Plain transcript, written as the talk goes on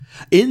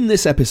In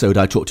this episode,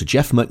 I talked to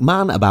Jeff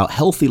McMahon about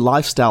healthy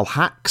lifestyle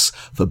hacks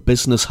for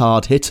business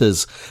hard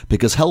hitters,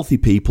 because healthy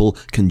people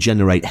can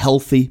generate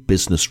healthy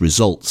business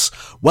results.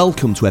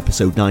 Welcome to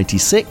episode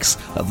 96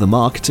 of the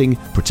Marketing,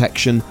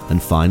 Protection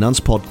and Finance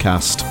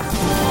podcast.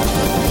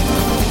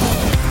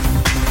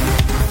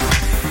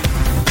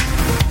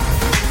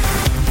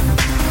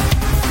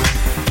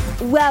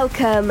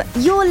 Welcome.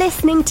 You're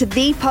listening to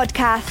the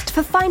podcast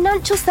for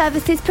financial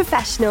services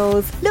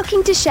professionals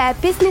looking to share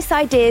business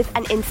ideas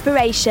and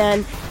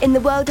inspiration in the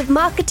world of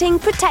marketing,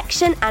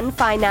 protection and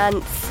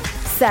finance.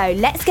 So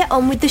let's get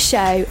on with the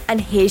show, and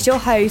here's your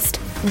host,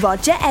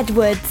 Roger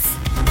Edwards.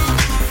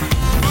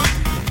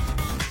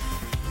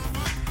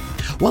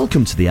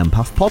 Welcome to the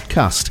Empath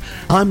Podcast.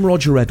 I'm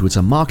Roger Edwards,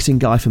 a marketing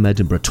guy from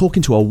Edinburgh,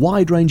 talking to a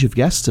wide range of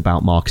guests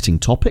about marketing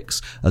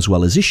topics, as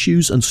well as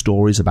issues and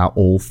stories about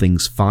all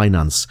things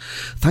finance.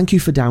 Thank you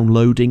for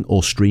downloading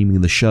or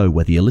streaming the show,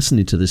 whether you're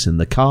listening to this in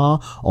the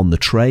car, on the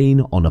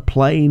train, on a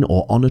plane,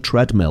 or on a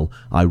treadmill.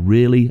 I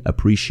really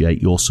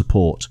appreciate your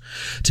support.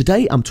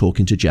 Today, I'm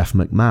talking to Jeff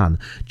McMahon.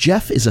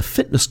 Jeff is a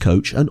fitness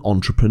coach and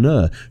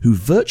entrepreneur who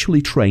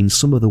virtually trains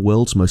some of the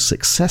world's most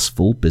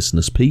successful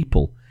business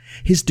people.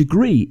 His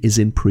degree is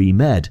in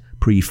pre-med,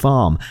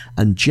 pre-pharm,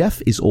 and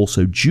Jeff is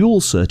also dual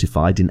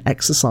certified in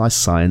exercise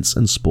science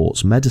and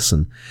sports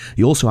medicine.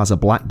 He also has a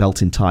black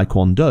belt in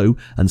Taekwondo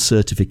and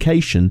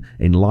certification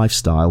in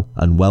lifestyle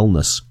and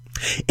wellness.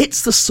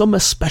 It's the summer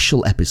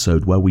special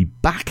episode where we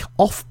back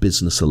off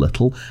business a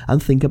little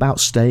and think about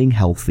staying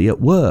healthy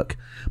at work.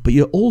 But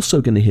you're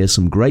also going to hear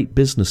some great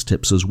business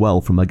tips as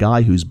well from a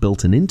guy who's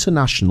built an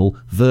international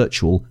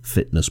virtual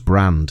fitness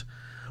brand.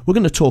 We're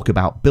going to talk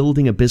about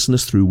building a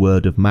business through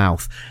word of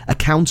mouth,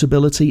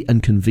 accountability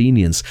and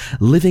convenience,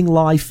 living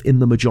life in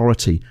the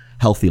majority,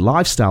 healthy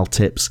lifestyle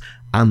tips,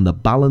 and the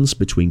balance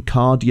between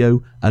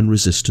cardio and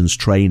resistance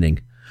training.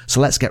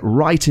 So let's get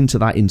right into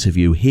that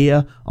interview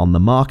here on the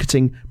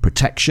Marketing,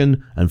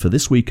 Protection, and for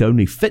this week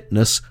only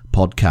Fitness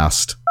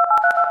podcast.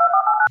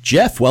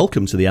 Jeff,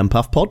 welcome to the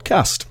Empath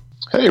Podcast.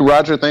 Hey,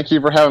 Roger. Thank you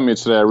for having me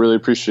today. I really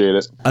appreciate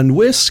it. And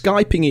we're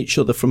Skyping each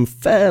other from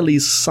fairly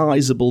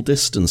sizable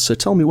distance. So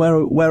tell me,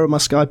 where am I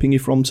Skyping you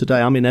from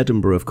today? I'm in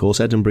Edinburgh, of course,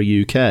 Edinburgh,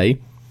 UK.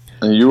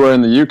 And you are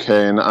in the UK,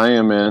 and I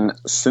am in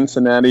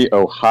Cincinnati,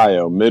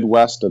 Ohio,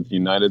 Midwest of the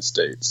United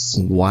States.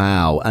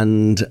 Wow.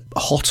 And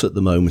hot at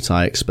the moment,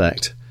 I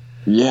expect.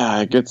 Yeah,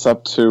 it gets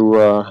up to...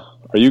 are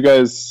you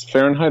guys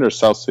Fahrenheit or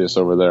Celsius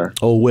over there?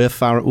 Oh,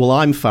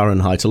 I'm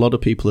Fahrenheit. A lot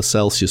of people are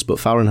Celsius, but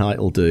Fahrenheit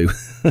will do.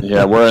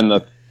 Yeah, we're in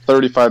the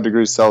 35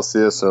 degrees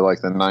Celsius or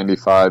like the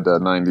 95 to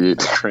 98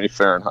 degree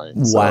Fahrenheit.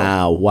 So.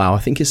 Wow. I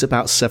think it's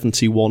about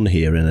 71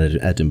 here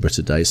in Edinburgh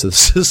today, so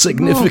there's a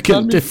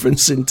significant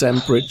difference in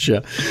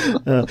temperature.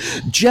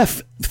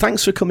 Jeff,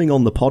 thanks for coming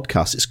on the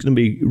podcast. It's going to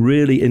be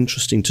really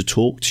interesting to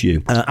talk to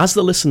you. As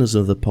the listeners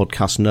of the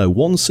podcast know,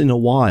 once in a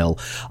while,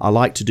 I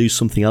like to do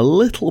something a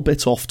little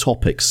bit off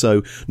topic.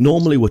 So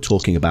normally we're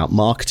talking about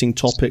marketing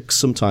topics.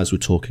 Sometimes we're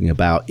talking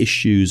about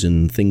issues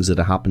and things that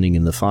are happening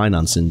in the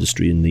finance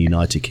industry in the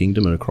United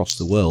Kingdom and across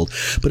the world.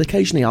 But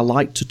occasionally I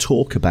like to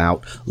talk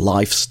about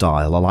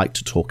lifestyle. I like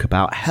to talk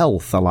about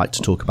health. I like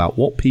to talk about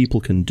what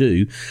people can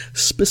do,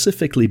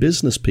 specifically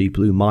business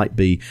people who might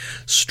be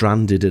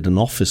stranded in an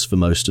office for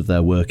most of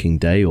their working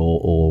day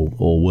or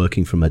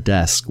working from a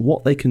desk,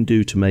 what they can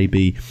do to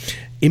maybe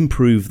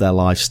improve their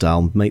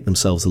lifestyle, make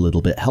themselves a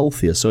little bit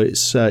healthier. So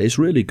it's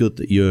really good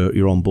that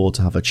you're on board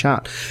to have a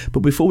chat. But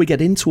before we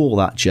get into all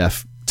that,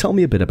 Jeff, tell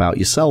me a bit about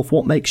yourself.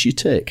 What makes you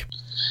tick?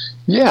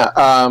 Yeah,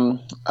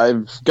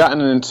 I've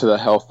gotten into the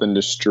health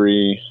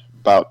industry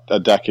about a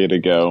decade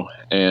ago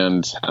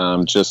and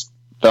just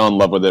fell in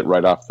love with it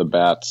right off the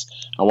bat.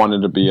 I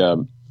wanted to be a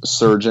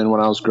surgeon when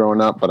I was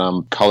growing up, but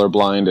I'm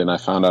colorblind, and I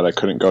found out I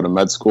couldn't go to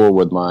med school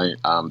with my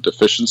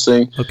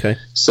deficiency. Okay.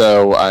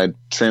 So I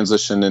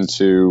transitioned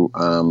into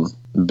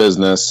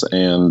business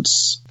and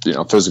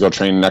physical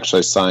training,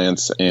 exercise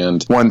science,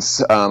 and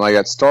once I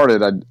got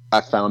started,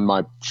 I found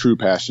my true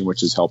passion,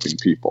 which is helping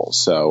people.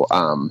 So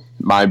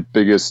my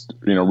biggest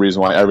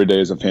reason why every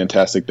day is a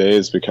fantastic day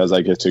is because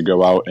I get to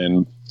go out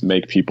and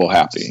make people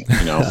happy,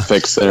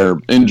 fix their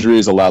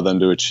injuries, allow them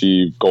to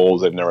achieve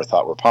goals they've never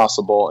thought were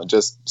possible, and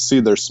just see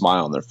their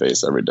smile on their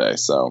face every day.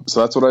 So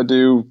that's what I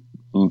do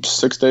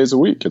 6 days a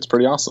week. It's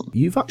pretty awesome.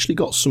 You've actually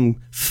got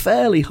some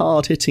fairly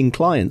hard-hitting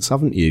clients,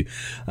 haven't you?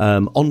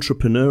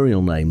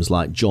 Entrepreneurial names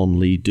like John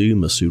Lee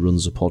Dumas, who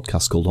runs a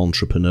podcast called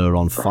Entrepreneur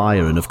on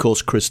Fire, and of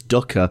course Chris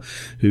Ducker,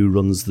 who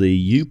runs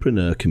the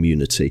Youpreneur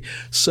community.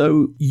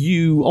 So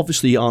you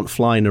obviously aren't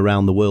flying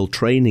around the world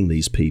training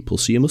these people,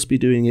 so you must be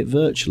doing it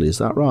virtually. Is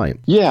that right?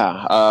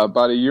 Yeah.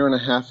 About a year and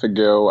a half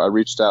ago, I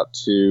reached out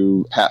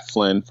to Pat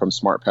Flynn from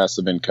Smart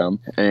Passive Income,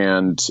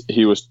 and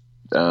he was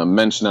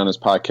mentioned on his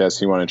podcast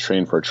he wanted to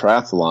train for a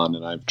triathlon,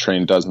 and I've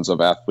trained dozens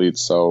of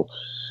athletes, so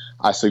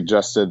I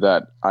suggested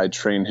that I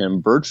train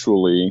him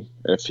virtually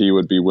if he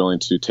would be willing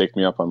to take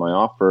me up on my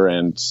offer,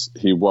 and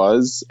he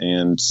was,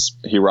 and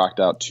he rocked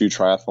out 2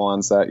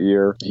 triathlons that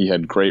year. He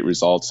had great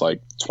results,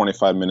 like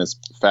 25 minutes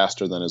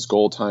faster than his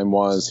goal time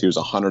was. He was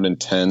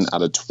 110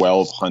 out of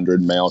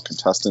 1,200 male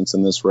contestants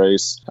in this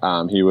race.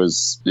 He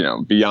was,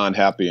 beyond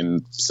happy.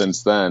 And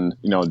since then,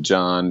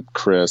 John,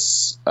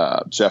 Chris,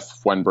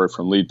 Jeff Wenberg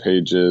from Lead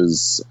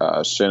Pages,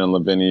 Shannon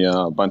Lavinia,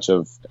 a bunch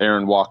of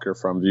Aaron Walker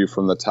from View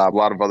from the Top, a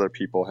lot of other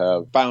people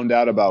have found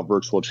out about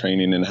virtual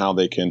training and how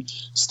they can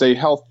stay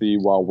healthy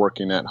while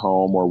working at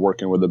home or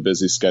working with a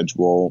busy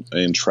schedule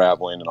and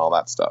traveling and all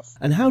that stuff.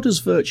 And how does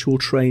virtual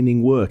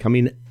training work? I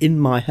mean, in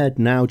my head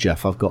now,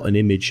 Jeff, I've got an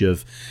image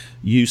of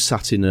you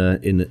sat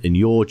in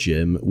your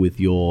gym with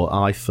your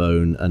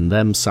iPhone and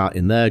them sat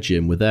in their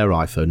gym with their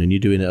iPhone, and you're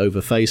doing it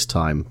over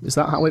FaceTime. Is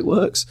that how it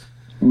works?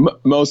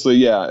 Mostly,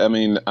 yeah. I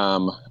mean,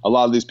 a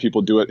lot of these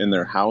people do it in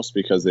their house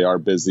because they are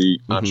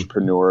busy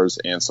entrepreneurs,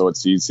 and so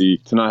it's easy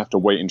to not have to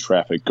wait in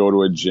traffic, go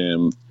to a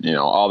gym,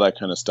 all that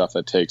kind of stuff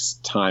that takes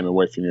time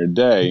away from your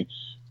day.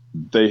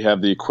 They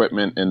have the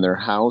equipment in their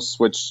house,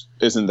 which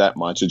isn't that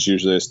much. It's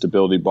usually a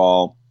stability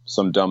ball,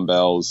 some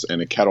dumbbells,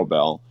 and a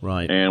kettlebell.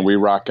 Right. And we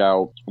rock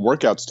out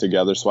workouts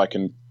together so I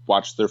can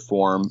watch their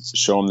form,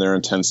 show them their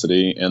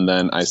intensity, and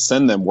then I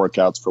send them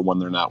workouts for when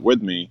they're not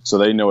with me so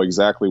they know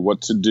exactly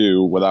what to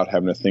do without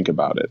having to think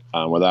about it,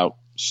 without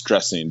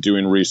stressing,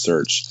 doing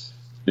research,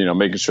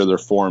 making sure their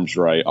form's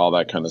right, all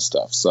that kind of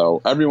stuff.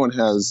 So everyone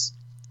has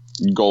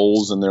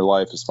goals in their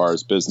life as far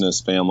as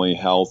business, family,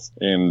 health,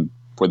 and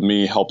with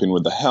me helping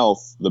with the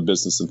health, the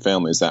business and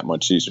family is that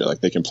much easier. Like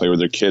they can play with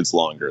their kids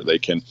longer. They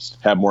can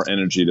have more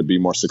energy to be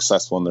more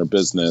successful in their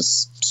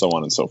business, so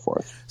on and so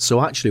forth.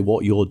 So actually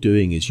what you're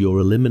doing is you're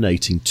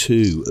eliminating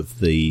 2 of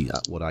the,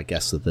 what I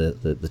guess are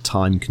the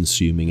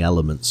time-consuming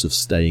elements of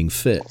staying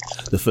fit.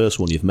 The first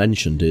one you've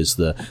mentioned is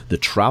the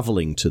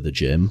traveling to the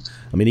gym.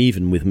 I mean,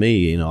 even with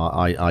me,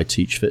 I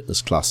teach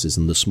fitness classes,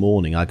 and this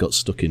morning I got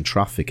stuck in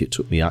traffic. It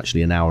took me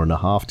actually an hour and a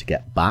half to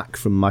get back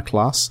from my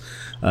class,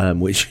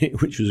 which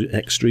was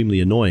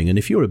extremely annoying. And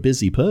if you're a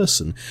busy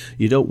person,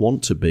 you don't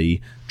want to be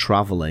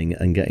traveling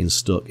and getting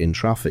stuck in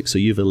traffic. So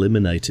you've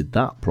eliminated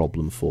that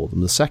problem for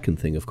them. The second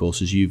thing, of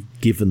course, is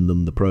you've given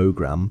them the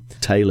program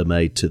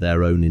tailor-made to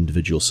their own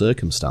individual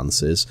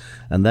circumstances,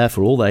 and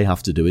therefore all they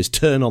have to do is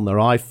turn on their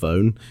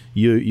iPhone,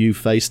 you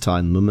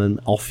FaceTime them, and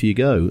off you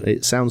go.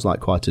 It sounds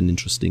like quite an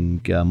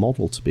interesting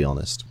model, to be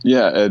honest.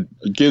 Yeah,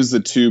 it gives the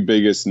 2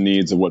 biggest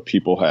needs of what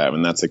people have,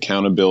 and that's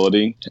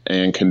accountability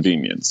and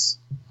convenience.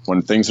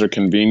 When things are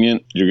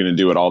convenient, you're going to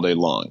do it all day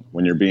long.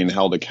 When you're being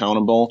held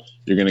accountable,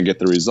 you're going to get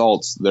the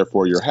results.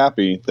 Therefore, you're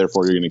happy.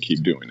 Therefore, you're going to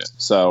keep doing it.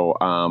 So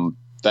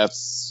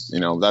that's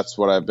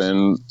what I've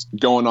been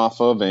going off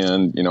of,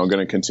 and, going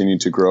to continue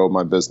to grow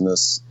my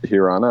business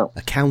here on out.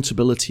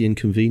 Accountability and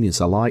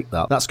convenience. I like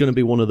that. That's going to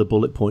be one of the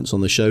bullet points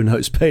on the show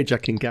notes page. I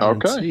can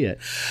guarantee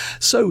it.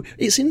 So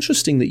it's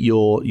interesting that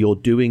you're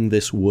doing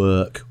this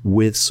work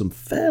with some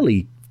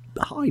fairly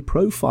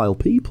high-profile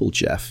people,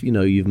 Jeff.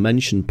 You've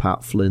mentioned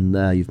Pat Flynn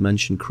there. You've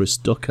mentioned Chris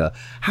Ducker.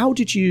 How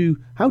did you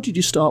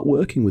start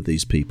working with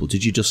these people?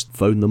 Did you just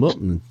phone them up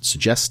and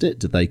suggest it?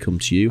 Did they come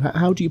to you?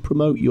 How do you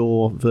promote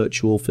your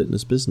virtual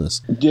fitness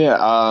business? Yeah,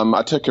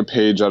 I took a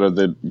page out of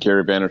the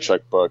Gary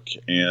Vaynerchuk book,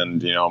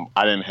 and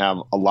I didn't have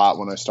a lot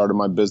when I started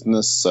my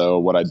business. So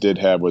what I did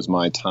have was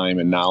my time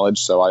and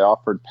knowledge. So I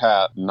offered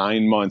Pat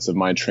 9 months of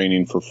my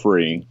training for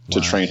free to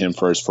train him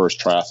for his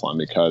first triathlon,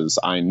 because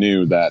I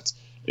knew that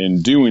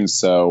in doing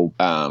so,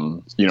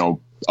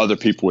 other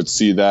people would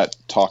see that,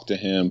 talk to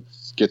him,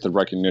 get the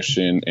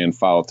recognition, and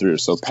follow through.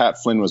 So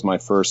Pat Flynn was my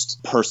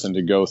first person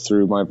to go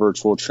through my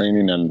virtual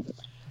training. And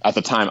at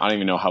the time, I didn't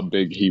even know how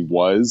big he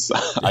was.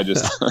 I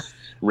just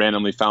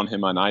randomly found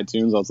him on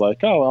iTunes. I was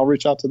like, oh, I'll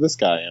reach out to this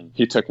guy. And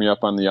he took me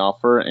up on the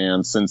offer.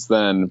 And since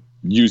then,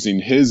 using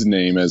his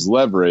name as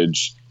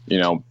leverage,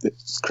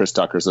 Chris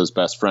Tucker's his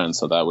best friend,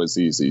 so that was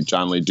easy.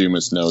 John Lee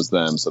Dumas knows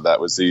them, so that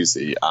was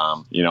easy.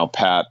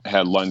 Pat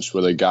had lunch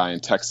with a guy in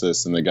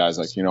Texas, and the guy's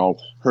like,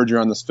 heard you're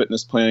on this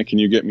fitness plan. Can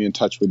you get me in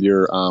touch with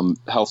your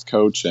health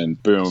coach?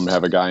 And boom,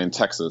 have a guy in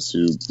Texas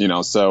who,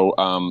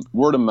 so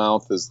word of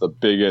mouth is the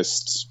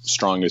biggest,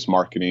 strongest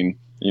marketing,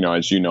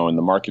 as in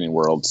the marketing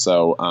world.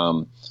 So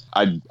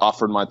I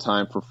offered my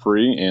time for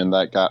free, and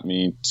that got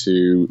me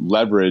to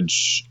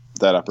leverage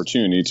that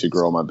opportunity to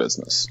grow my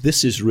business.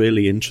 This is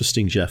really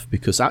interesting, Jeff,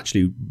 because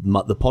actually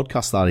the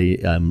podcast that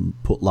I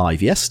put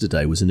live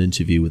yesterday was an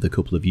interview with a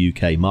couple of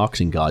UK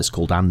marketing guys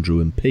called Andrew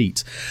and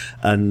Pete,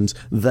 and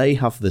they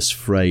have this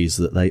phrase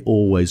that they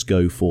always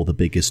go for the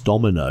biggest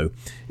domino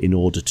in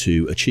order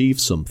to achieve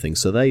something.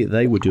 So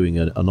they were doing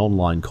an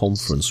online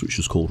conference which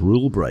was called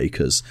Rule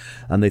Breakers,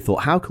 and they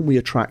thought, how can we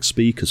attract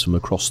speakers from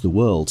across the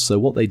world? So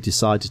what they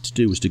decided to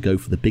do was to go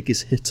for the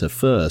biggest hitter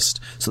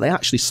first. So they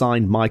actually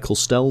signed Michael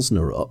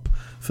Stelzner up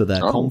for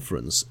their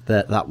conference.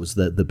 That was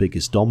the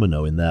biggest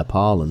domino in their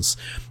parlance.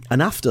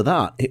 And after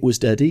that, it was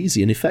dead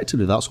easy. And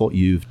effectively, that's what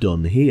you've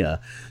done here.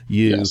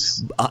 You,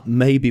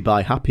 maybe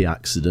by happy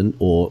accident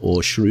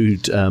or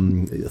shrewd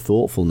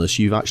thoughtfulness,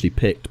 you've actually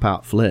picked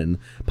Pat Flynn.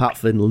 Pat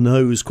Flynn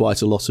knows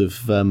quite a lot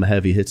of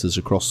heavy hitters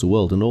across the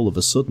world. And all of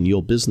a sudden,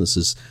 your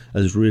business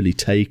has really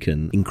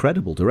taken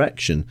incredible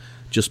direction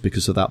just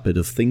because of that bit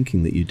of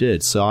thinking that you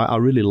did. So I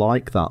really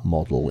like that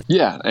model.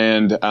 Yeah.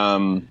 And I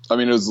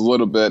mean, it was a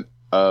little bit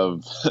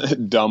of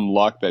dumb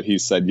luck that he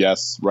said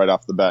yes right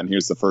off the bat, and he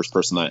was the first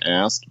person I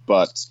asked.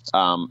 But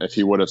if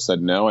he would have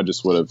said no, I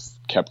just would have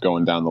kept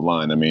going down the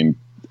line. I mean,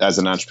 as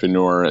an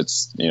entrepreneur,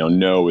 it's,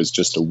 no is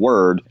just a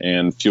word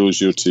and fuels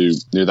you to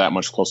you're that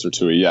much closer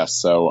to a yes.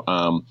 So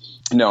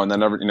no, and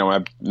then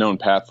I've known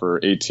Pat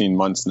for 18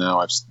 months now.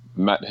 I've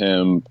met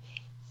him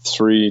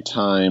 3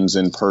 times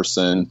in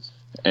person,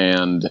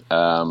 and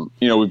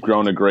we've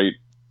grown a great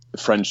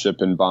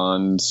friendship and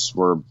bonds.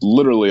 We're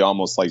literally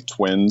almost like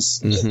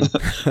twins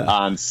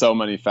on so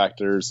many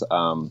factors,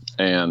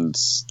 and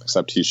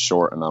except he's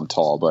short and I'm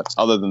tall. But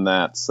other than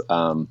that,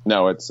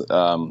 no,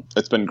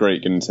 it's been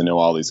great getting to know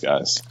all these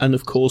guys. And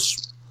of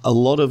course, a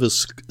lot of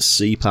us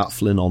see Pat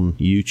Flynn on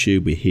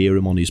YouTube. We hear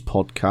him on his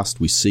podcast.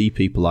 We see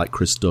people like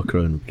Chris Ducker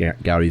and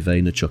Gary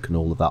Vaynerchuk and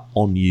all of that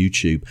on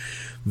YouTube.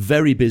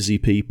 Very busy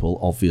people,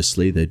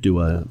 obviously. They're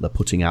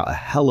putting out a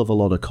hell of a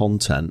lot of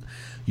content.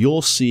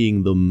 You're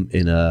seeing them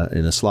in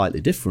a slightly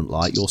different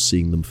light. You're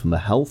seeing them from a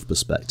health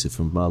perspective,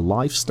 from a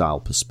lifestyle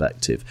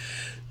perspective.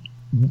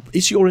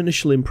 Is your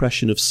initial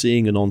impression of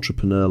seeing an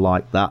entrepreneur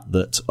like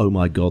that, oh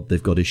my God,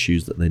 they've got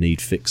issues that they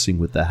need fixing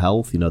with their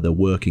health? They're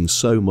working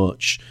so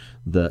much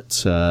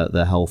that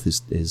their health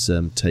is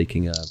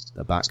taking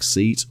a back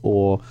seat?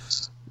 Or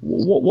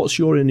what's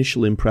your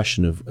initial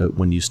impression of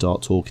when you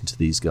start talking to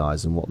these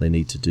guys and what they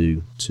need to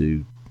do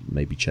to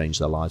maybe change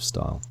their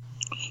lifestyle?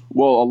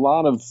 Well, a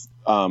lot of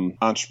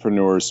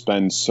entrepreneurs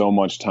spend so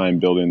much time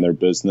building their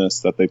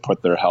business that they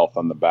put their health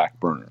on the back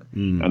burner.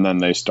 And then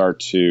they start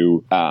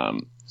to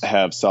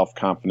have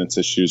self-confidence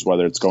issues,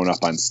 whether it's going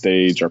up on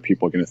stage, are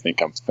people going to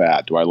think I'm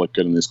fat? Do I look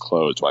good in these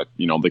clothes?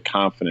 The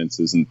confidence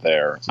isn't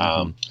there.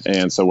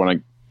 And so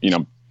when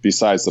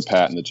besides the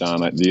Pat and the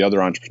John, the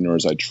other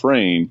entrepreneurs I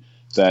train,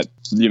 that,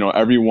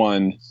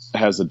 everyone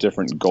has a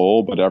different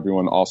goal, but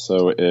everyone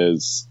also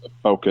is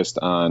focused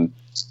on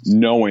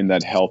knowing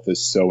that health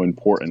is so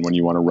important when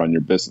you want to run your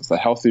business. The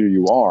healthier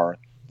you are,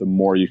 the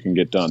more you can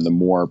get done, the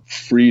more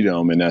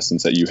freedom in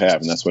essence that you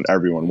have. And that's what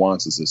everyone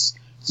wants, is this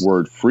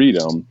word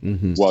freedom.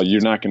 Well,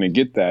 you're not going to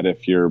get that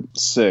if you're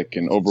sick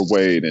and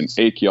overweight and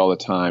achy all the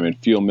time and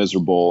feel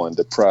miserable and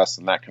depressed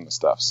and that kind of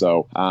stuff.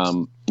 So,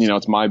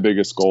 it's my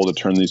biggest goal to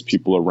turn these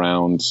people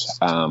around.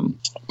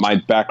 My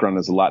background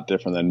is a lot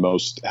different than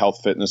most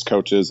health fitness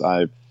coaches.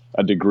 I've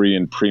a degree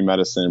in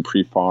pre-medicine and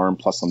pre-pharm,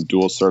 plus I'm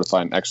dual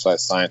certified in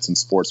exercise science and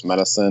sports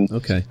medicine.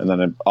 Okay. And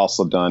then I've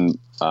also done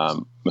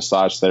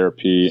massage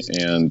therapy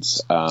and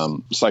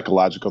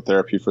psychological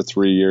therapy for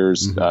 3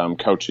 years,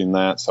 coaching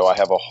that. So I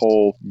have a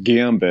whole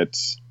gambit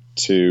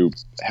to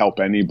help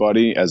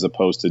anybody, as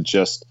opposed to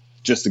just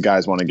the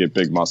guys want to get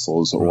big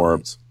muscles,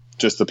 or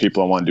just the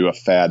people that want to do a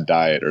fad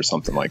diet or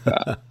something like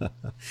that.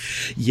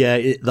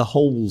 Yeah, the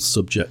whole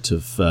subject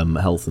of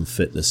health and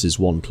fitness is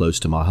one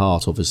close to my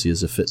heart, obviously,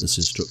 as a fitness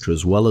instructor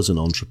as well as an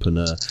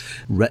entrepreneur.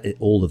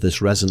 All of this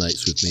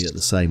resonates with me at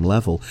the same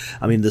level.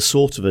 I mean, the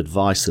sort of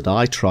advice that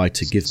I tried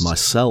to give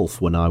myself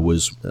when I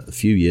was, a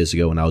few years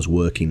ago, when I was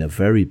working in a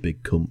very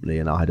big company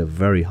and I had a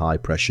very high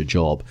pressure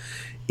job,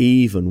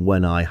 even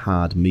when I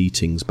had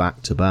meetings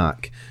back to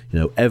back,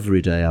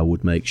 every day I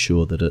would make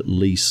sure that at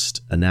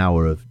least an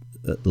hour at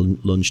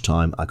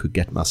lunchtime I could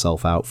get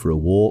myself out for a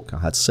walk.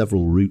 I had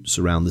several routes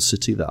around the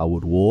city that I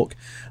would walk,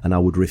 and I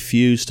would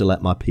refuse to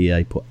let my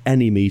PA put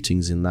any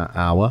meetings in that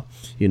hour.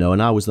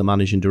 And I was the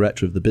managing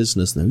director of the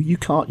business. No, you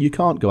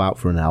can't go out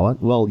for an hour.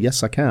 Well,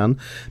 yes, I can,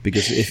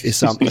 because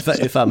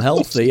if I'm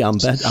healthy,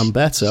 I'm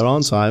better,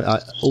 aren't I?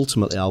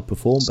 Ultimately, I'll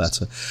perform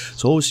better.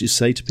 So I always just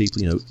say to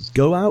people,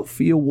 go out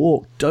for your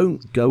walk.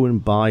 Don't go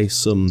and buy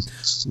some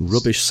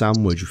rubbish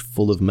sandwich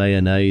full of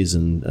mayonnaise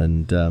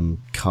and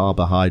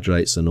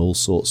carbohydrates and all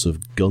sorts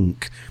of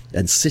gunk,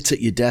 and sit at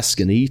your desk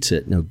and eat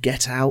it.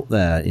 Get out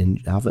there and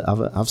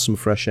have some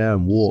fresh air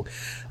and walk.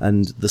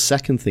 And the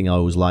second thing I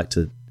always like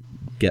to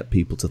get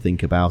people to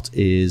think about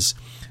is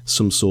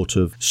some sort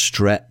of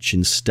stretch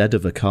instead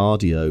of a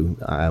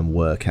cardio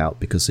workout,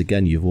 because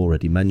again, you've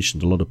already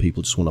mentioned, a lot of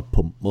people just want to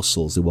pump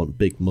muscles. They want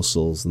big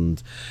muscles,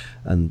 and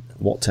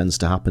what tends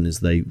to happen is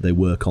they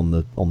work on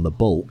the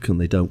bulk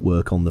and they don't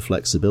work on the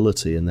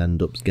flexibility and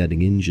end up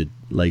getting injured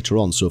later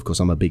on. So of course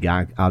I'm a big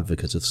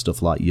advocate of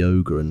stuff like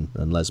yoga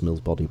and Les Mills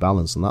body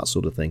balance and that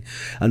sort of thing.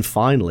 And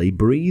finally,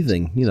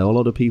 breathing. A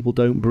lot of people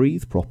don't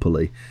breathe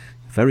properly,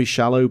 very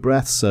shallow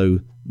breaths.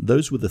 So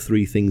those were the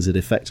 3 things that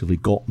effectively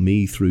got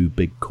me through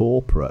big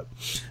corporate.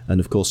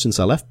 And of course, since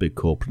I left big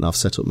corporate and I've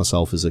set up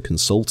myself as a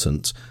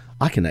consultant,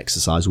 I can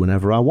exercise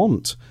whenever I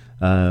want.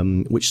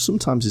 which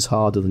sometimes is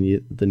harder than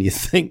you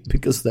think,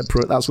 because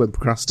that's when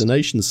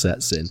procrastination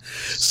sets in.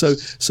 So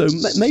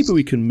maybe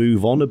we can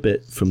move on a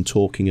bit from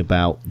talking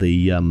about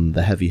the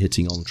heavy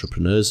hitting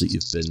entrepreneurs that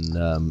you've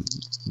been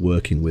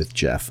working with,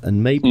 Jeff,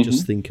 and maybe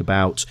just think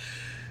about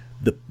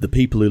the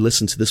people who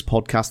listen to this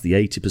podcast, the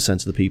 80%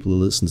 of the people who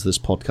listen to this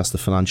podcast, the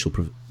financial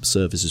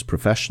services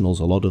professionals.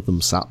 A lot of them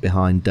sat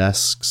behind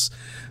desks,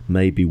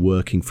 maybe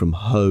working from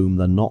home.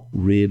 They're not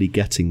really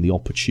getting the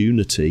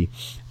opportunity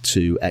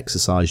to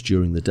exercise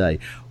during the day.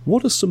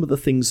 What are some of the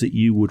things that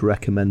you would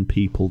recommend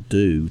people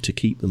do to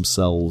keep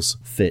themselves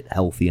fit,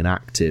 healthy, and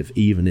active,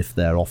 even if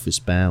they're office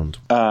bound?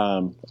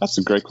 That's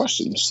a great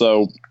question.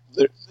 So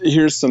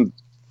here's some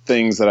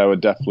things that I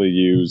would definitely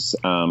use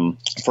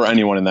for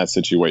anyone in that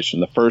situation.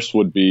 The first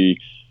would be,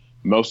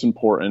 most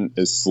important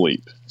is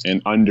sleep,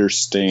 and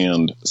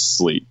understand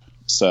sleep.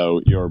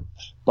 So your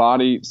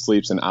body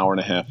sleeps in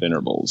 1.5-hour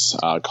intervals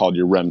called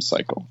your REM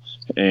cycle.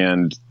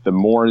 And the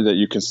more that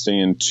you can stay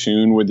in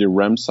tune with your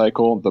REM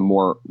cycle, the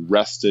more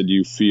rested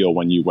you feel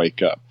when you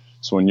wake up.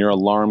 So when your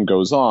alarm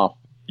goes off,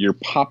 you're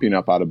popping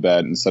up out of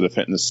bed instead of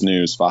hitting the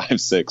snooze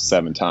 5, 6,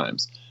 7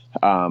 times.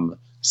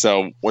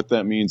 So what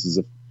that means is,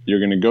 if you're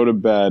going to go to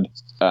bed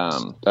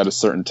at a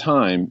certain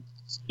time,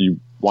 you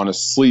want to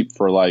sleep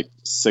for like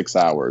 6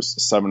 hours,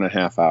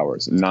 7.5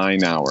 hours,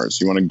 9 hours.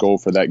 You want to go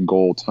for that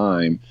goal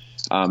time.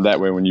 That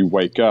way, when you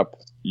wake up,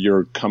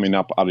 you're coming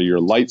up out of your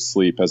light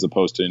sleep as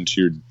opposed to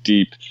into your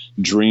deep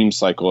dream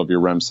cycle of your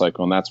REM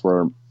cycle. And that's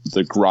where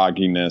the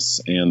grogginess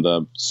and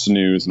the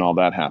snooze and all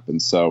that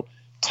happens. So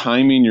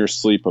timing your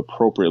sleep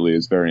appropriately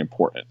is very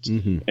important.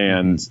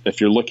 And if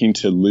you're looking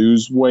to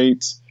lose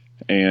weight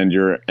and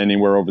you're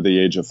anywhere over the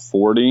age of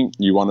 40,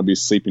 you want to be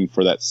sleeping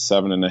for that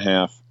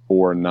 7.5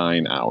 or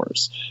 9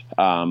 hours.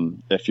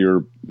 If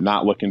you're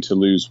not looking to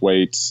lose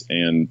weight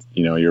and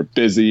you're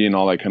busy and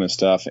all that kind of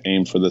stuff,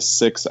 aim for the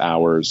 6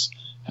 hours.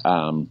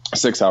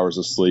 6 hours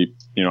of sleep,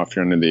 if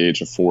you're under the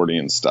age of 40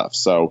 and stuff.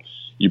 So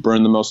you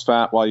burn the most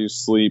fat while you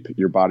sleep.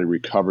 Your body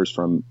recovers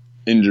from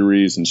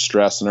injuries and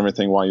stress and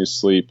everything while you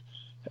sleep.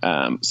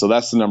 So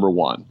that's the number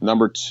one.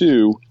 Number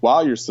two,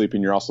 while you're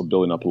sleeping, you're also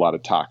building up a lot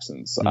of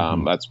toxins.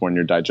 That's when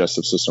your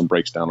digestive system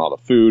breaks down all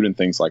the food and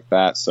things like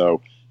that.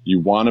 So you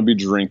want to be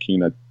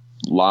drinking a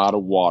lot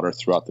of water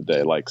throughout the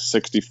day, like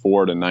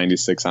 64 to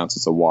 96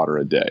 ounces of water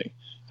a day.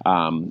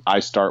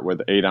 I start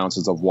with 8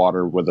 ounces of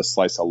water with a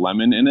slice of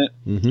lemon in it.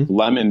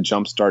 Lemon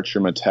jumpstarts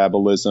your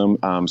metabolism,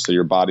 so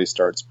your body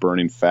starts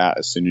burning fat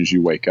as soon as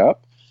you wake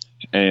up.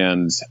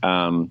 And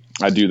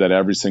I do that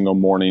every single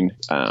morning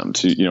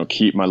to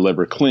keep my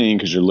liver clean,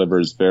 because your liver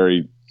is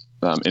very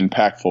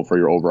impactful for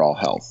your overall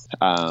health.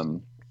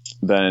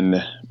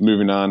 Then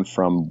moving on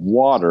from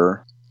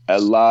water, a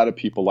lot of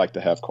people like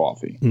to have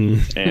coffee,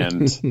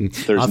 and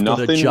there's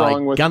nothing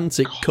wrong with... I've got a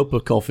gigantic cup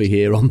of coffee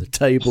here on the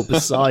table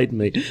beside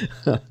me.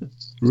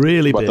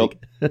 Really big.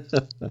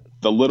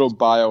 The little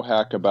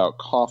biohack about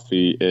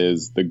coffee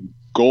is the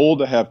goal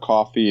to have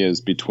coffee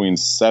is between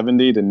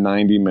 70 to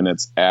 90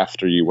 minutes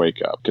after you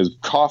wake up, because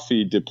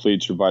coffee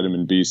depletes your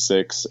vitamin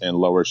B6 and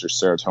lowers your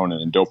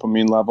serotonin and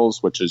dopamine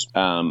levels, which is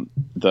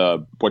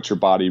what your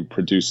body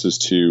produces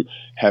to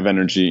have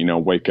energy,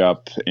 wake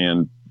up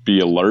and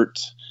be alert.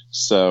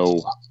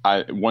 So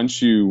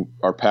once you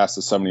are past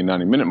the 70,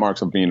 90 minute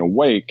marks of being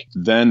awake,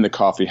 then the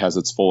coffee has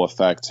its full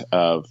effect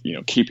of,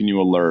 keeping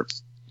you alert,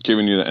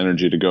 giving you the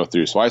energy to go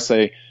through. So I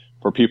say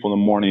for people in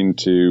the morning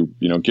to,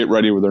 get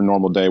ready with their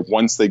normal day.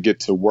 Once they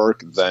get to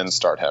work, then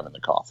start having the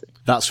coffee.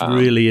 That's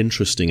really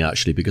interesting,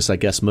 actually, because I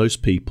guess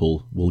most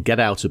people will get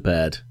out of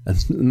bed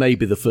and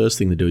maybe the first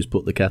thing they do is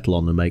put the kettle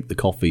on and make the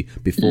coffee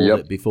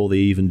before they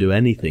even do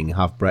anything,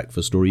 have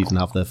breakfast or even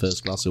have their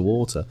first glass of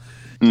water.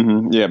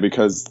 Yeah,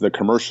 because the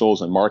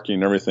commercials and marketing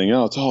and everything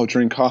else,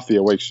 drink coffee,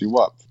 it wakes you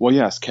up. Well,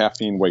 yes,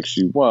 caffeine wakes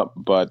you up,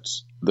 but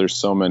there's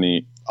so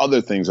many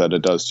other things that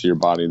it does to your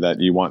body that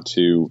you want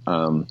to,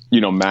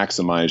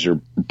 maximize your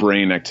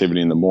brain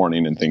activity in the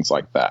morning and things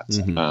like that.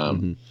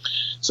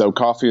 So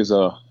coffee is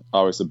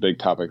always a big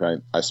topic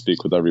I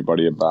speak with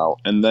everybody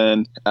about. And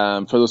then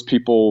for those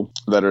people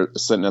that are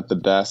sitting at the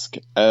desk,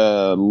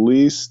 at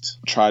least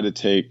try to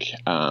take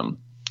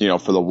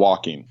for the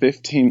walking,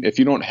 15, if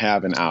you don't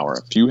have an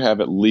hour, if you have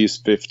at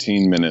least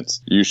 15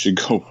 minutes, you should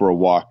go for a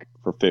walk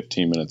for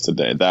 15 minutes a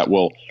day. That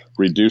will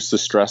reduce the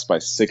stress by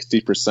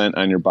 60%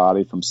 on your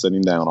body from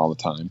sitting down all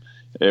the time.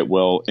 It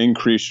will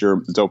increase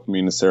your dopamine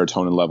and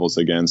serotonin levels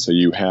again. So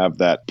you have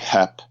that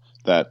pep,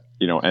 that,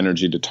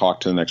 energy to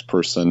talk to the next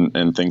person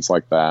and things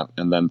like that.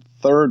 And then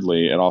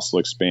thirdly, it also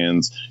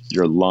expands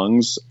your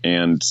lungs,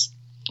 and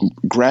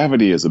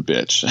gravity is a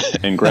bitch.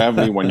 And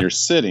gravity, when you're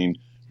sitting,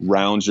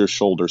 rounds your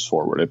shoulders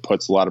forward. It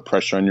puts a lot of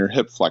pressure on your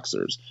hip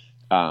flexors.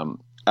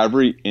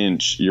 Every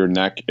inch your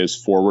neck is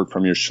forward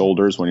from your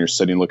shoulders when you're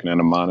sitting looking at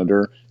a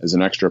monitor is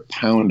an extra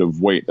pound of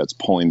weight that's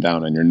pulling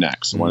down on your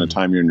neck. So by the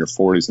time you're in your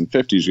 40s and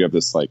 50s, you have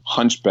this like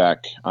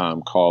hunchback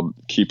called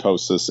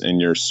kyphosis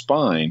in your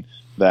spine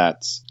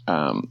that,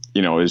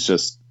 is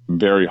just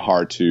very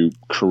hard to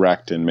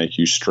correct and make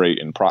you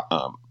straight and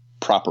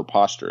proper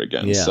posture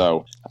again. Yeah.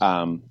 So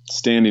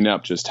standing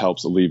up just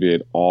helps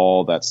alleviate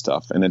all that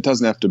stuff. And it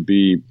doesn't have to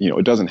be,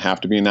 it doesn't have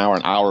to be an hour.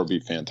 An hour would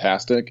be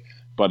fantastic.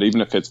 But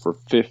even if it's for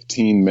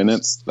 15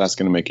 minutes, that's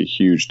going to make a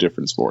huge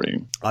difference for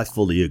you. I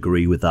fully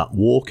agree with that.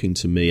 Walking,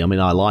 to me, I mean,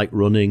 I like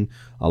running,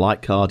 I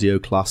like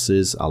cardio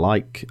classes, I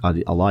like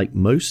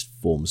most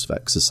forms of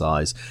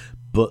exercise.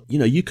 But,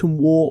 you can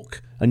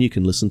walk and you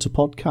can listen to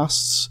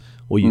podcasts,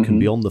 or you can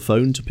be on the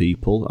phone to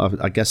people.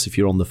 I guess if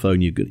you're on the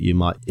phone, you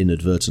might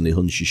inadvertently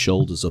hunch your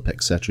shoulders up,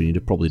 etc., and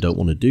you probably don't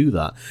want to do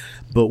that.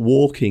 But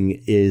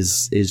walking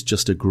is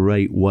just a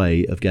great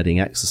way of getting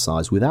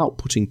exercise without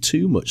putting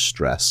too much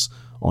stress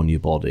on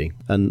your body,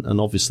 and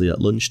obviously at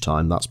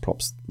lunchtime, that's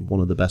perhaps one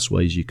of the best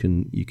ways you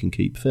can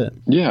keep fit.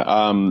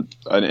 Yeah,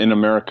 in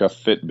America,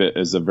 Fitbit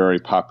is a very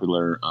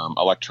popular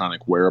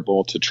electronic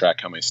wearable to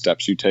track how many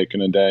steps you take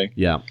in a day.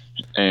 Yeah,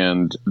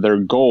 and their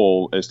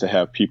goal is to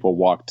have people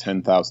walk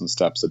 10,000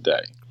 steps a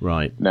day.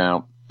 Right.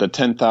 Now, the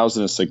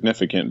 10,000 is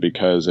significant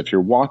because if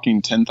you're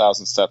walking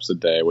 10,000 steps a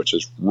day, which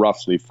is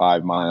roughly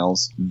 5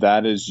 miles,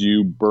 that is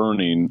you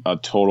burning a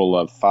total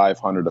of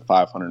 500 to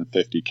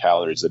 550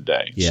 calories a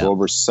day. Yeah. So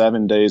over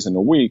 7 days in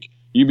a week,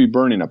 you'd be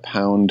burning a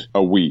pound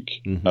a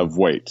week of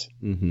weight.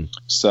 Mm-hmm.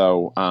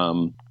 So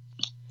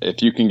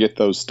if you can get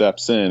those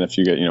steps in, if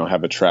you get,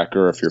 have a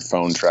tracker, if your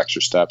phone tracks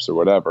your steps or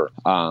whatever,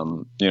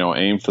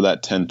 aim for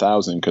that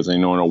 10,000, because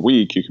in a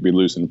week you could be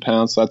losing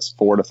pounds. So that's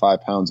 4 to 5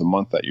 pounds a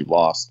month that you've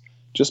lost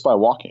just by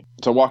walking.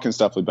 So walking is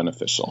definitely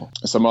beneficial.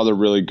 Some other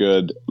really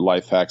good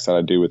life hacks that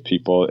I do with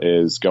people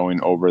is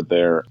going over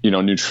their,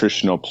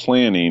 nutritional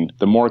planning.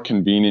 The more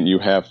convenient you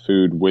have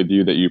food with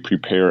you that you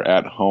prepare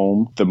at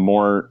home, the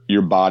more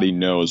your body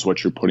knows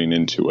what you're putting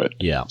into it.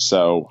 Yeah.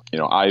 So,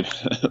 I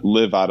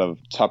live out of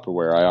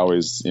Tupperware. I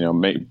always,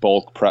 make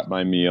bulk prep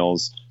my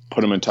meals,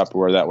 put them in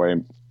Tupperware. That way,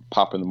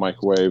 pop in the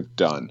microwave,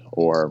 done.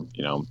 Or,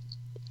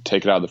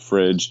 take it out of the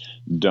fridge,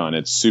 done.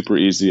 It's super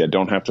easy. I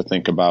don't have to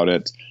think about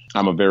it.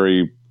 I'm a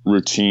very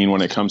routine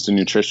when it comes to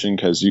nutrition,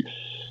 because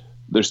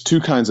there's two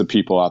kinds of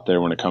people out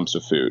there when it comes to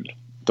food.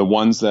 The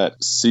ones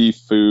that see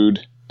food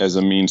as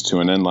a means to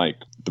an end, like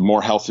the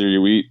more healthier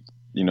you eat,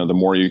 the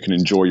more you can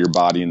enjoy your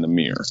body in the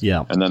mirror.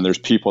 Yeah. And then there's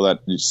people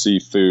that see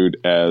food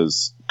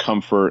as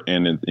comfort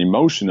and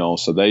emotional.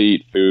 So they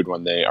eat food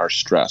when they are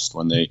stressed,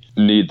 when they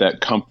need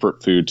that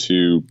comfort food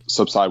to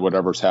subside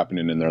whatever's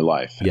happening in their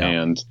life. Yeah.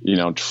 And,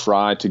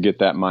 try to get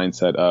that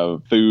mindset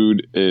of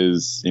food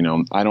is,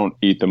 I don't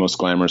eat the most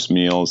glamorous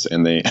meals,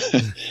 and they,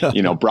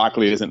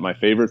 broccoli isn't my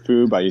favorite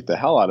food, but I eat the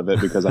hell out of it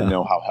because I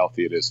know how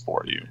healthy it is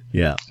for you.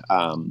 Yeah.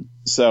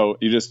 So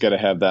you just got to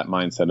have that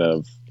mindset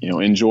of,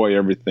 enjoy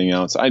everything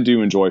else. I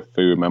do enjoy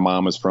food. My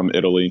mom is from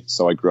Italy,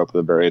 so I grew up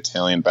with a very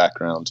Italian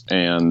background.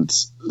 And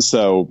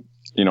so,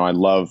 I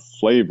love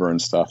flavor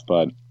and stuff,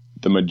 but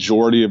the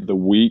majority of the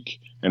week,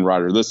 and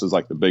Ryder, this is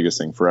like the biggest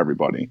thing for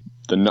everybody.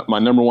 My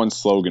number one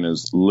slogan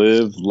is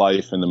live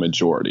life in the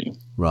majority.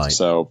 Right.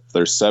 So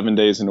there's 7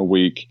 days in a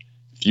week.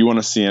 If you want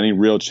to see any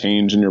real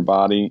change in your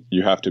body,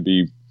 you have to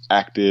be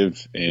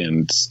active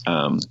and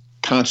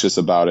conscious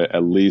about it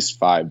at least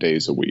 5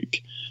 days a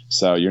week.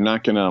 So you're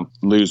not going to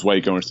lose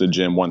weight going to the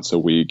gym once a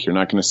week. You're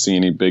not going to see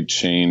any big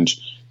change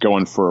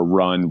going for a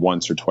run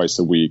once or twice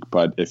a week.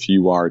 But if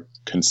you are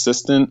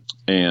consistent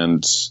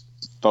and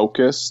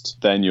focused,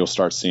 then you'll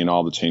start seeing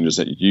all the changes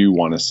that you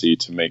want to see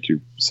to make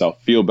yourself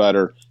feel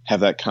better, have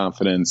that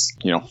confidence,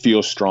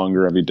 feel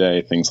stronger every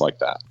day, things like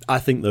that. I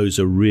think those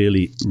are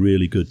really,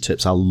 really good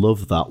tips. I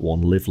love that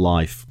one, live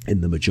life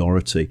in the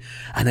majority.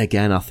 And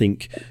again, I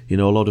think, a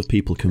lot of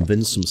people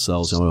convince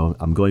themselves,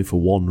 I'm going for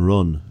one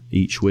run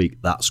each week.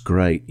 That's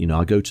great.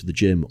 I go to the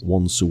gym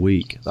once a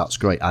week. That's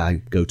great.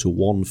 I go to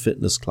one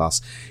fitness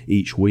class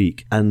each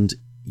week. And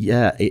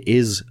yeah, it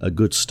is a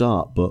good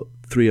start, but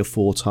 3 or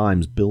 4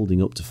 times,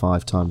 building up to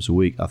 5 times a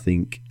week, I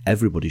think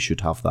everybody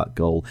should have that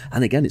goal.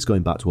 And again, it's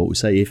going back to what we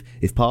say.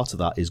 If part of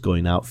that is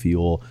going out for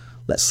your,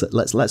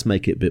 let's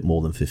make it a bit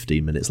more than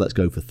 15 minutes. Let's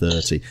go for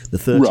 30. The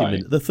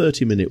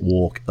 30-minute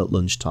walk at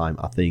lunchtime,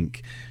 I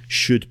think,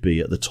 should be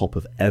at the top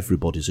of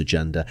everybody's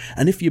agenda.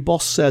 And if your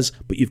boss says,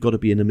 but you've got to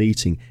be in a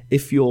meeting,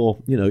 if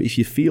if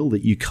you feel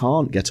that you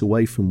can't get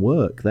away from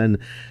work, then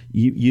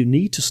you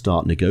need to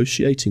start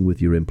negotiating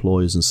with your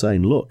employers and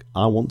saying, look,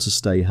 I want to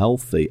stay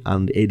healthy,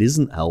 and it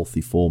isn't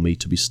healthy for me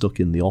to be stuck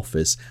in the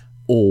office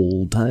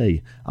all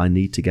day. I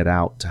need to get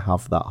out to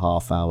have that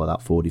half hour,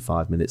 that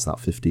 45 minutes, that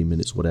 15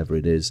 minutes, whatever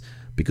it is,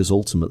 because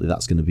ultimately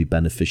that's going to be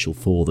beneficial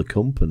for the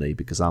company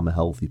because I'm a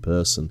healthy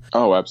person.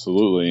 Oh,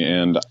 absolutely.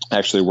 And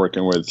actually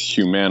working with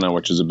Humana,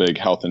 which is a big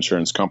health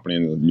insurance company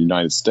in the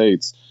United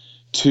States,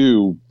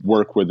 to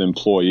work with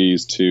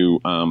employees to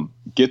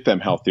get them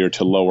healthier,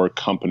 to lower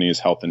companies'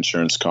 health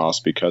insurance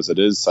costs, because it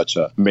is such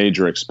a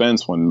major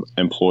expense when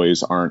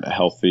employees aren't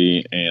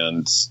healthy.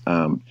 And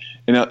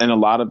a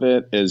lot of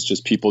it is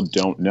just people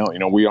don't know.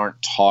 We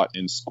aren't taught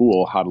in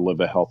school how to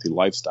live a healthy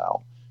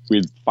lifestyle.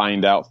 We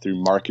find out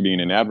through marketing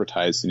and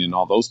advertising, and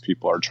all those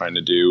people are trying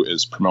to do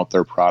is promote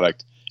their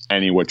product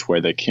any which way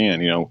they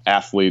can.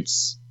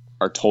 Athletes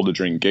are told to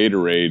drink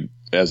Gatorade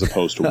as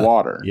opposed to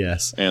water.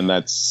 Yes. And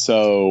that's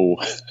so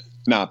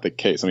not the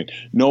case. I mean,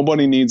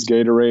 nobody needs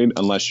Gatorade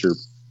unless you're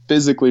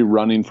physically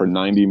running for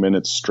 90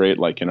 minutes straight,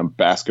 like in a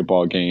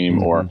basketball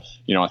game or, a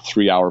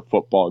 3-hour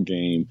football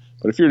game.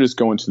 But if you're just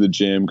going to the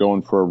gym,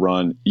 going for a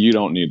run, you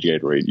don't need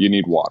Gatorade. You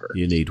need water.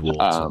 You need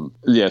water.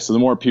 So the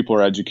more people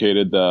are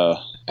educated, the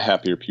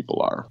happier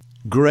people are.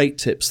 Great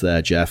tips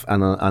there, Jeff.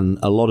 And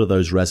a lot of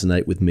those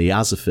resonate with me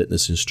as a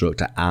fitness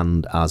instructor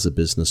and as a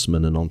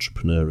businessman and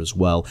entrepreneur as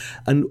well.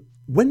 And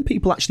when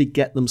people actually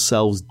get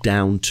themselves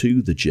down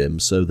to the gym,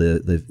 so they're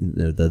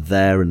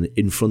there, and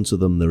in front of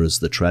them there is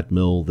the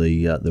treadmill,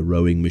 the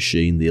rowing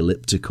machine, the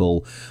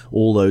elliptical,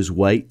 all those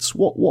weights.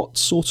 What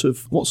sort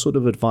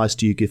of advice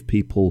do you give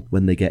people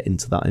when they get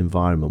into that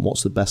environment?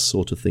 What's the best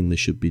sort of thing they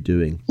should be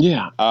doing?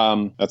 Yeah,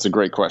 that's a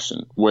great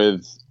question.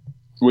 With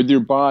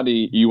your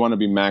body, you want to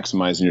be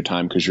maximizing your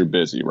time because you're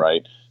busy,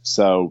 right?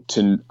 So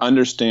to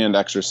understand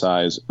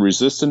exercise,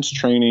 resistance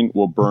training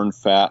will burn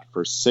fat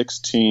for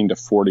 16 to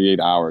 48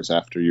 hours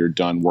after you're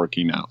done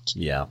working out.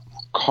 Yeah.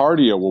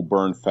 Cardio will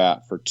burn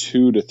fat for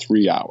 2 to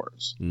 3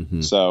 hours.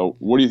 So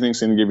what do you think is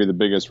going to give you the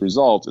biggest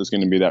result is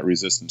going to be that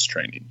resistance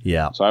training.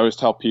 Yeah. So I always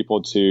tell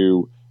people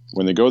to,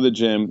 when they go to the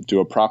gym, do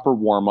a proper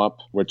warm-up,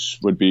 which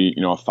would be,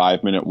 a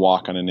 5-minute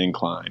walk on an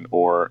incline,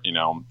 or,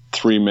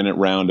 3-minute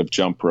round of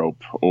jump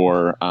rope,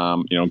 or,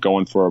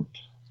 going for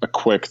a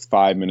quick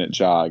 5-minute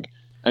jog.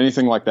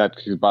 Anything like that,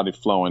 keep your body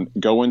flowing.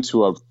 Go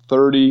into a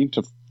 30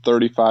 to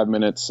 35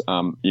 minutes,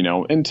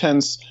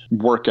 intense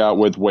workout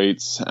with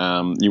weights.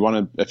 You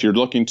want to, if you're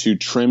looking to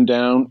trim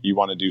down, you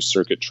want to do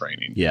circuit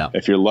training. Yeah.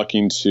 If you're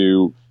looking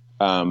to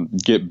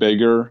get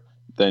bigger,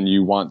 then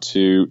you want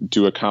to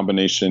do a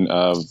combination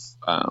of,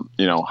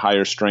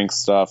 higher strength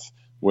stuff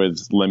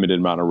with limited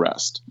amount of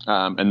rest.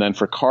 And then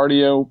for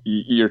cardio,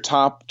 your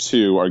top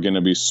two are going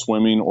to be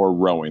swimming or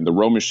rowing. The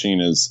row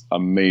machine is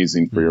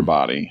amazing for your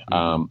body.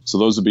 So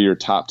those would be your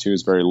top two.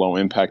 Is very low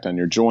impact on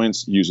your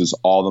joints, uses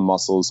all the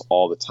muscles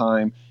all the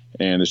time,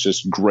 and it's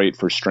just great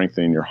for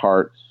strengthening your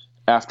heart.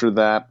 After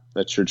that,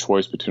 that's your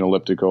choice between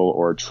elliptical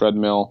or a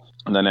treadmill.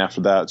 And then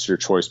after that, it's your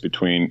choice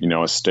between, a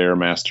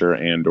Stairmaster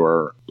and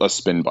or a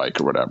spin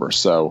bike or whatever.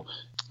 So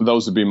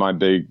those would be my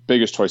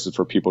biggest choices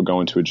for people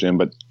going to a gym,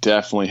 but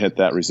definitely hit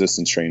that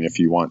resistance training if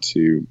you want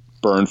to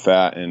burn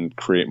fat and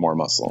create more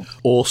muscle.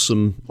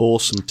 Awesome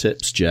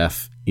tips,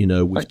 Jeff.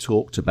 We've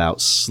talked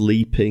about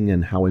sleeping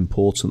and how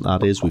important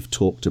that is. We've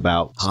talked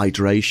about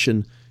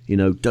hydration.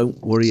 Don't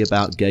worry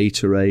about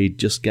Gatorade.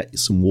 Just get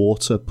some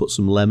water, put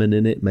some lemon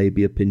in it,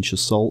 maybe a pinch of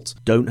salt.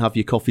 Don't have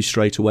your coffee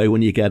straight away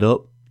when you get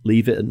up.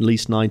 Leave it at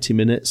least 90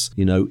 minutes.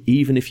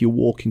 Even if you're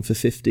walking for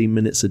 15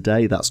 minutes a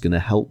day, that's going to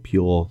help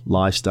your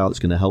lifestyle. It's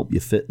going to help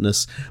your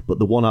fitness. But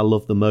the one I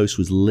love the most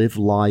was live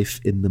life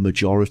in the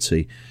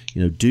majority.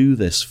 Do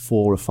this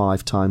 4 or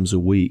 5 times a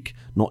week,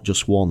 not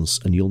just once,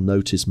 and you'll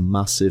notice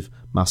massive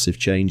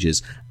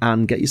changes.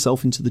 And get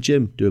yourself into the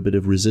gym. Do a bit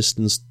of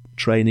resistance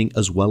training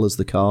as well as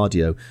the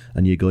cardio,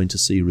 and you're going to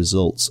see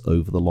results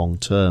over the long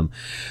term.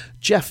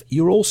 Jeff,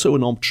 you're also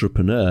an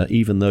entrepreneur.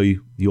 Even though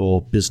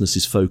your business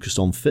is focused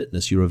on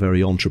fitness, you're a very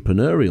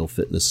entrepreneurial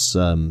fitness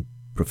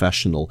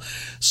professional.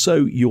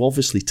 So you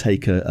obviously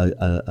take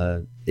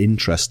a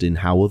interest in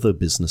how other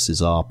businesses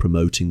are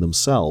promoting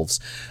themselves.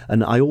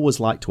 And I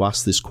always like to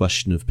ask this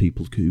question of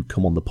people who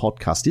come on the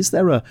podcast. Is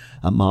there a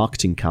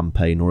marketing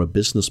campaign or a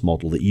business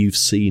model that you've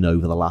seen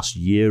over the last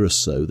year or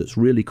so that's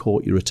really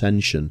caught your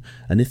attention?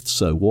 And if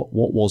so, what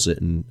was it,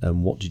 and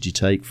what did you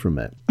take from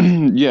it?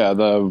 Yeah,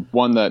 the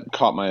one that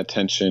caught my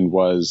attention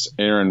was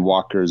Aaron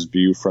Walker's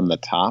View from the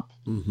Top.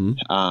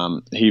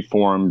 He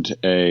formed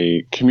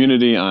a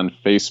community on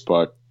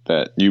Facebook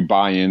that you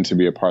buy in to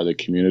be a part of the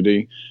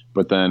community.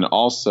 But then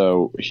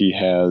also he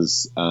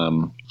has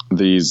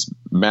these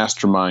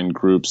mastermind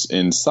groups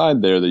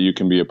inside there that you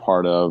can be a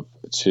part of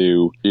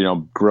to,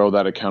 grow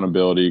that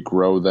accountability,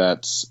 grow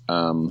that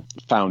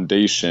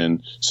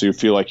foundation, so you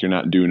feel like you're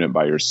not doing it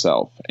by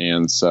yourself.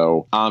 And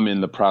so I'm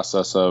in the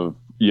process of,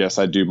 yes,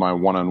 I do my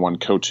one-on-one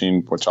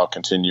coaching, which I'll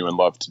continue and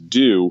love to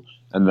do.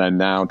 And then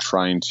now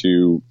trying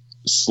to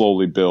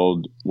slowly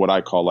build what I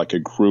call like a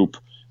group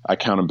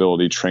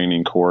accountability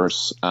training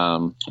course,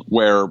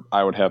 where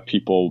I would have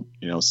people,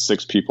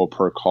 6 people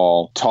per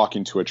call,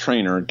 talking to a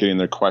trainer, getting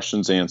their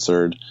questions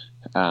answered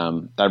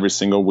every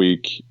single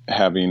week,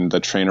 having the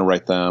trainer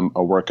write them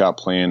a workout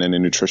plan and a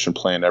nutrition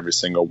plan every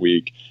single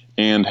week,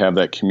 and have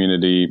that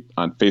community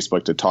on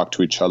Facebook to talk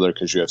to each other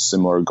because you have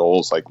similar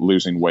goals like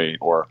losing weight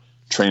or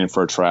training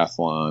for a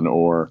triathlon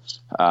or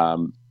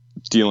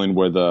dealing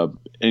with a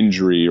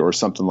injury or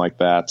something like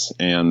that,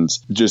 and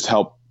just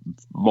help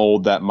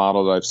mold that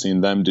model that I've seen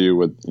them do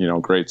with,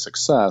 great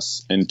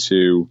success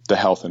into the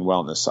health and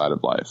wellness side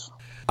of life.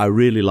 I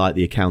really like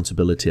the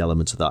accountability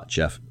element of that,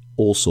 Jeff.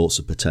 All sorts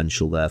of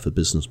potential there for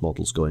business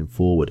models going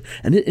forward.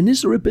 And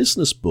is there a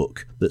business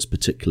book that's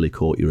particularly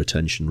caught your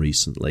attention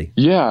recently?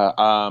 Yeah.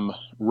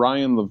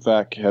 Ryan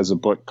Levesque has a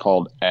book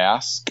called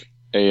Ask,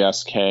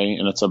 ASK,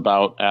 and it's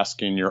about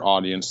asking your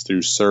audience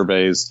through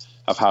surveys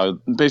of how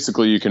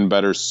basically you can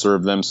better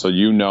serve them. So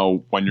you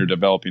know when you're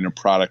developing a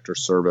product or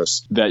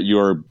service that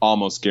you're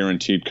almost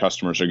guaranteed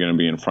customers are going to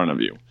be in front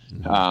of you.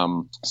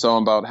 So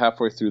I'm about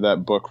halfway through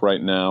that book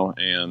right now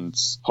and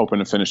hoping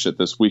to finish it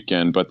this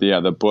weekend. But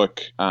the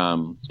book,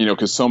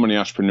 because so many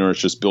entrepreneurs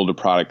just build a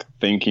product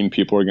thinking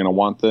people are going to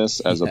want this,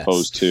 as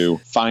opposed to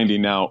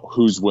finding out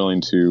who's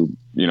willing to,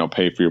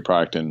 pay for your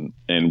product and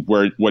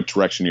what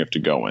direction you have to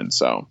go in.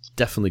 So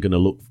definitely going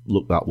to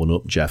look that one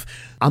up, Jeff.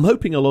 I'm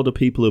hoping a lot of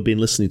people who've been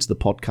listening to the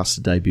podcast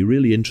today be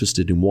really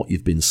interested in what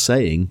you've been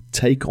saying,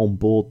 take on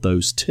board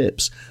those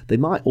tips. They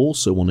might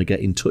also want to get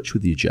in touch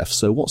with you, Jeff.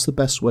 So what's the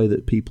best way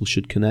that people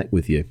should connect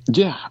with you?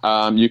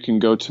 Yeah, you can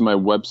go to my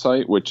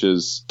website, which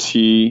is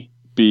tbc.fit,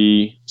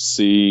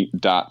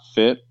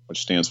 which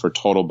stands for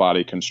Total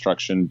Body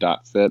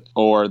Construction.fit,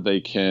 or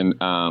they can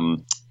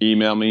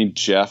email me,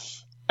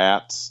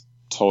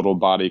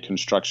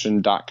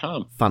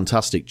 jeff@totalbodyconstruction.com.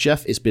 Fantastic.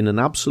 Jeff, it's been an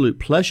absolute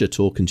pleasure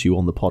talking to you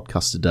on the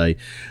podcast today.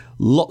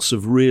 Lots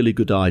of really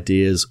good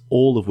ideas,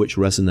 all of which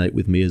resonate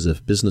with me as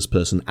a business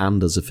person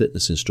and as a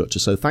fitness instructor.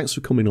 So thanks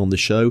for coming on the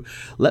show.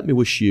 Let me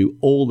wish you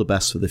all the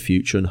best for the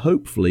future, and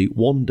hopefully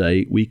one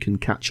day we can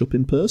catch up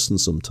in person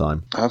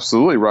sometime.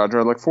 Absolutely,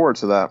 Roger. I look forward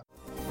to that.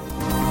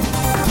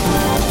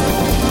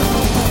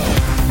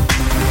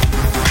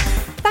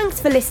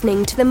 Thanks for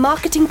listening to the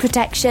Marketing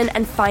Protection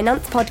and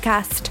Finance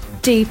Podcast.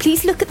 Do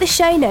please look at the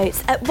show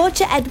notes at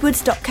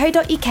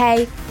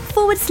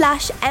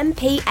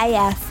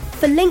rogeredwards.co.uk/MPAF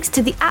for links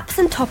to the apps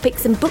and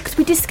topics and books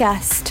we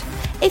discussed.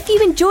 If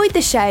you enjoyed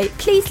the show,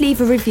 please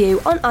leave a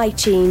review on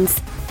iTunes.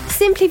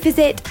 Simply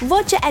visit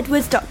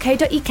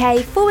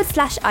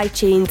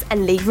rogeredwards.co.uk/iTunes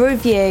and leave a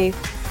review.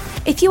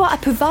 If you are a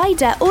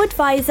provider or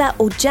advisor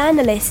or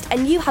journalist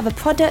and you have a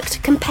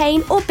product,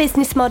 campaign or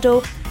business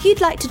model you'd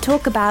like to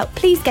talk about,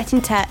 please get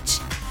in touch.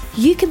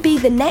 You could be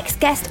the next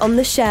guest on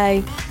the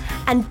show.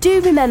 And do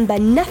remember,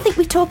 nothing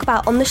we talk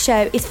about on the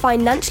show is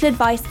financial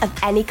advice of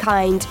any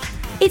kind.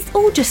 It's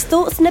all just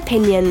thoughts and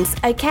opinions,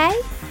 okay?